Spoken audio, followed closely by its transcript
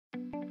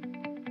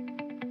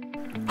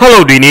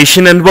Hello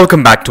Dnation and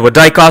welcome back to a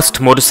Diecast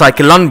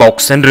Motorcycle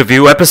Unbox and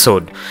Review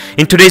episode.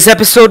 In today's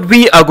episode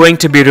we are going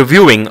to be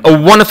reviewing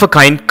a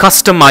one-of-a-kind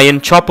custom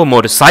iron chopper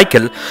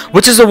motorcycle,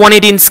 which is a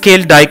 118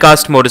 scale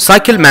diecast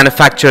motorcycle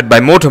manufactured by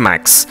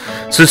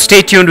Motormax. So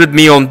stay tuned with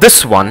me on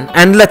this one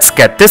and let's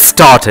get this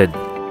started.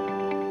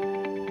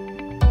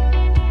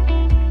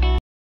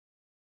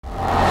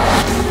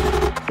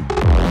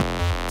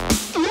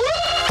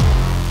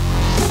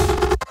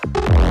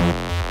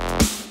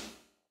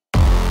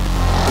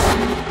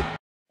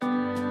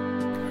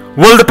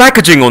 Well, the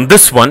packaging on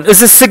this one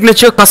is a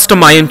signature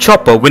custom iron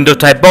chopper window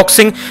type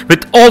boxing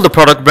with all the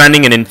product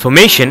branding and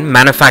information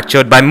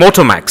manufactured by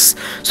Motormax.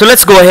 So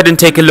let's go ahead and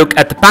take a look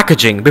at the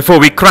packaging before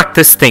we crack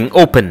this thing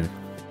open.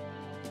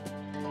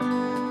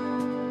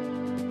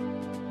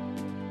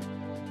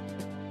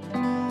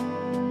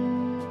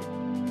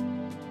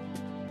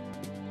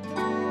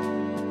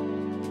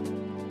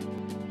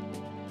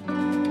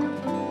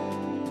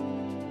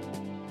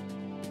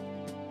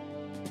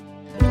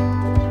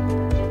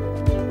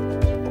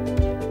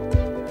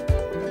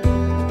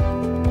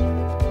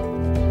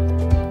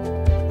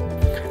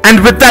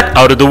 And with that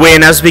out of the way,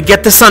 and as we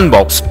get this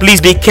unboxed, please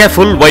be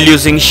careful while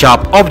using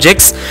sharp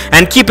objects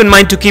and keep in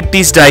mind to keep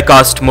these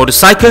diecast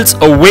motorcycles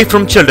away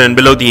from children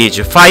below the age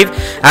of 5,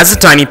 as the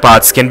tiny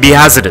parts can be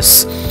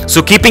hazardous.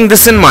 So keeping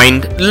this in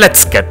mind,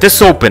 let's get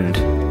this opened.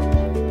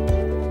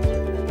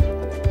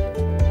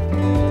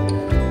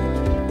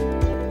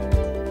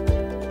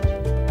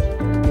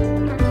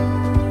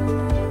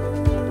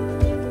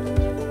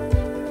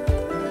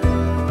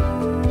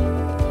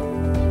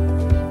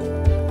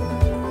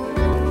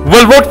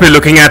 Well, what we're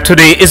looking at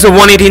today is a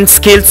 118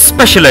 scale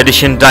special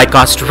edition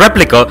diecast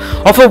replica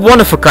of a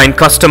one-of-a-kind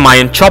custom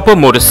iron chopper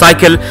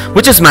motorcycle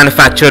which is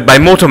manufactured by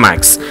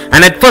Motormax.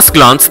 And at first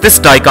glance, this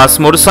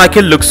diecast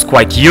motorcycle looks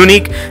quite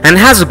unique and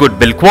has a good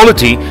build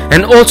quality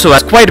and also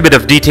has quite a bit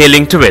of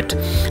detailing to it.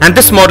 And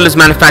this model is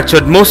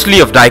manufactured mostly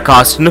of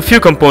diecast and a few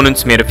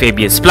components made of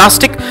ABS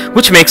plastic,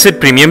 which makes it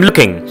premium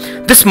looking.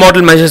 This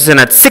model measures in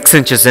at 6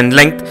 inches in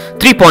length,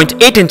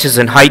 3.8 inches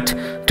in height,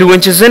 2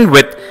 inches in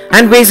width,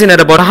 and weighs in at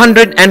about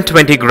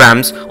 120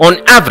 grams on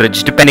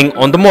average depending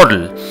on the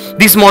model.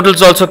 These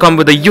models also come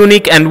with a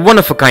unique and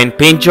one-of-a-kind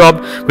paint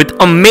job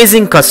with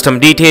amazing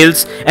custom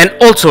details and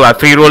also have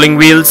free rolling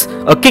wheels,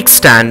 a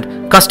kickstand,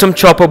 custom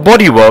chopper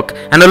bodywork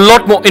and a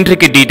lot more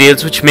intricate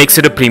details, which makes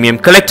it a premium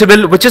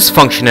collectible which is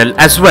functional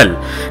as well.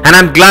 And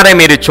I'm glad I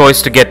made a choice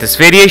to get this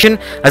variation,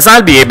 as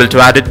I'll be able to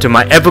add it to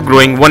my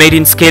ever-growing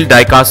 118 scale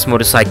diecast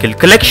motorcycle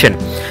collection.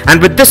 And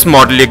with this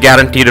model you're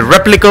guaranteed a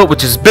replica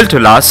which is built to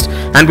last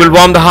and will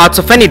warm the hearts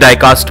of any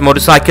diecast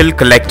motorcycle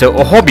collector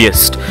or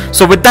hobbyist.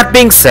 So with that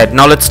being said,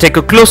 now let's take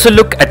a closer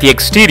look at the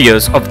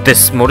exteriors of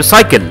this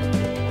motorcycle.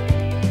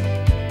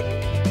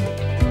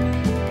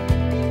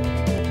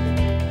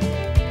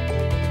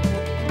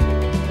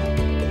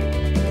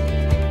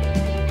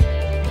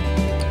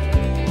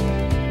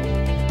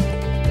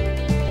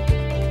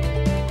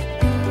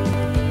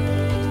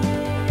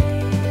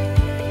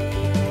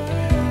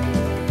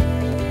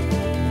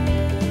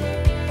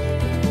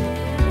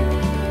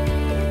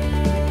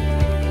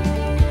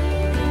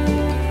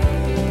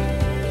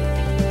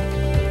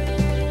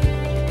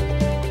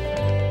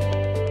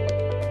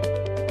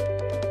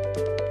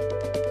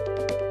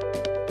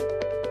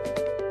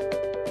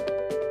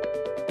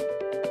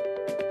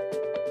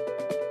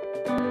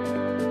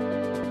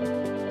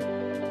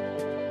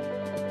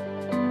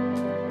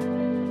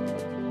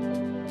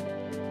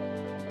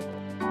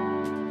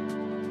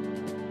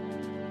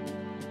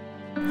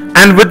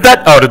 And with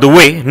that out of the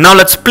way, now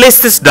let's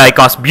place this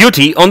diecast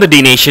beauty on the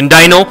Dnation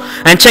dyno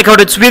and check out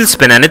its wheel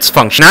spin and its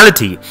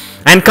functionality.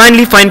 And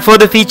kindly find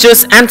further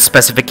features and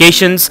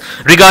specifications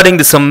regarding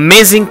this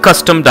amazing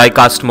custom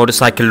diecast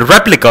motorcycle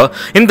replica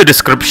in the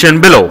description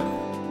below.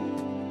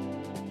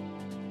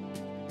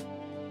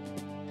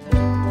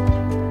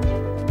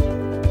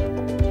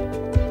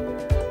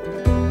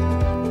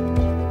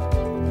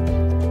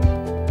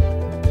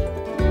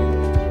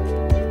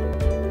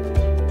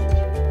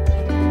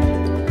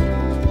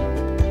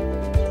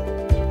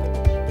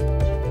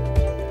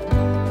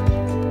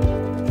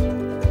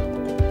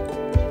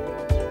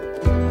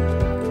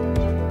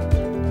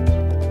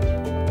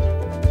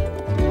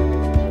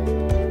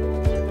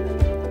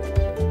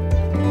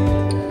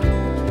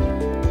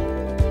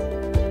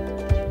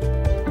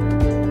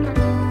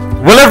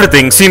 Well,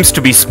 everything seems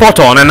to be spot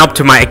on and up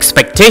to my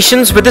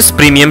expectations with this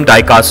premium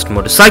diecast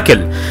motorcycle.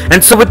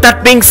 And so with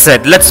that being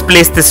said, let's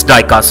place this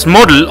diecast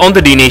model on the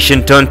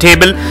Dnation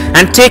turntable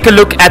and take a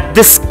look at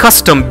this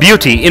custom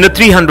beauty in a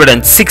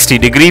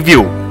 360-degree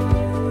view.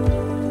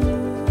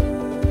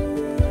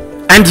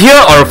 And here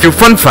are a few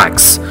fun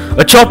facts.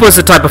 A chopper is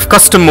a type of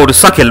custom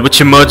motorcycle which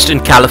emerged in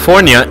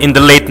California in the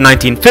late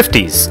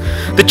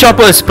 1950s. The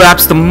chopper is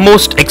perhaps the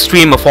most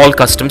extreme of all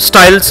custom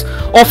styles,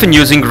 often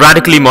using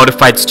radically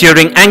modified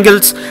steering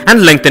angles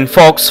and lengthened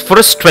forks for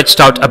a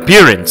stretched out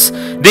appearance.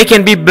 They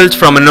can be built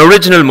from an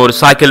original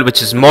motorcycle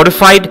which is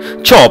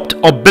modified, chopped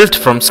or built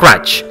from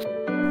scratch.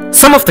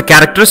 Some of the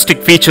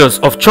characteristic features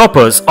of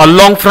choppers are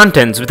long front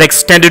ends with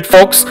extended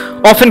forks,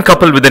 often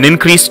coupled with an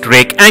increased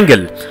rake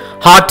angle,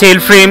 hard tail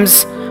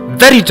frames,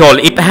 very tall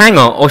hip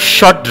hanger or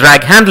short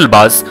drag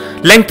handlebars,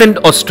 lengthened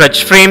or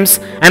stretched frames,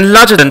 and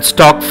larger than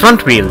stock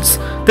front wheels.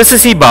 The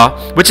sissy bar,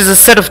 which is a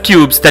set of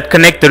tubes that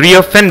connect the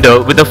rear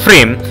fender with the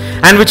frame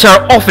and which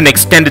are often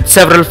extended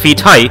several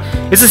feet high,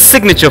 is a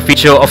signature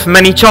feature of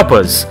many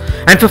choppers.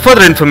 And for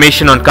further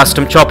information on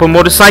custom chopper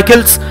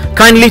motorcycles,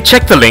 kindly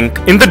check the link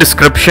in the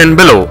description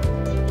below.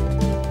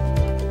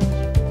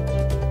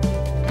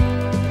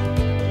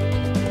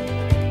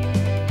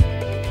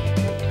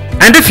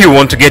 And if you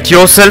want to get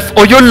yourself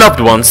or your loved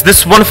ones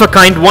this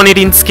one-of-a-kind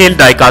 1/18 scale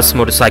diecast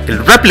motorcycle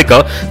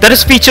replica that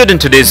is featured in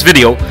today's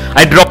video,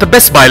 I drop the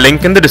best buy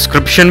link in the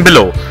description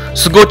below.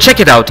 So go check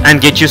it out and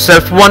get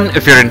yourself one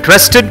if you're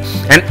interested,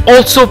 and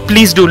also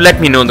please do let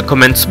me know in the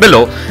comments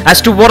below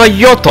as to what are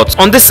your thoughts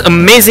on this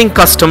amazing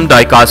custom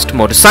diecast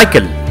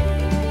motorcycle.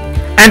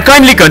 And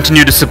kindly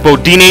continue to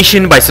support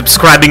Dnation by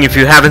subscribing if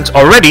you haven't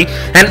already,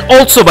 and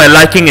also by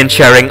liking and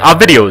sharing our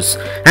videos.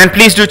 And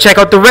please do check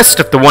out the rest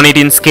of the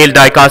 1/18 scale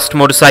diecast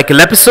motorcycle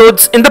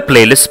episodes in the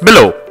playlist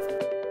below.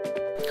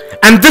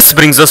 And this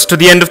brings us to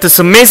the end of this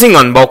amazing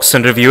unbox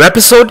and review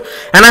episode,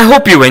 and I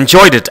hope you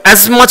enjoyed it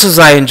as much as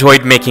I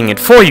enjoyed making it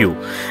for you.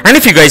 And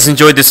if you guys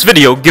enjoyed this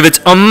video, give it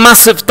a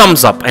massive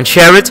thumbs up and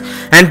share it,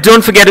 and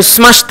don't forget to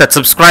smash that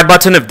subscribe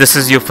button if this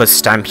is your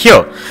first time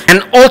here,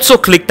 and also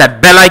click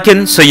that bell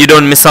icon so you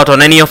don't miss out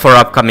on any of our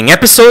upcoming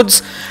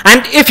episodes.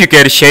 And if you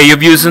care to share your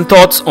views and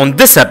thoughts on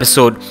this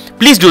episode,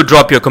 please do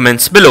drop your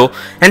comments below,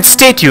 and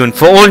stay tuned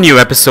for all new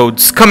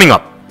episodes coming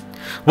up.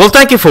 Well,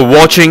 thank you for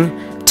watching.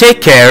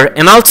 Take care,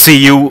 and I'll see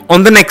you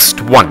on the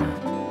next one.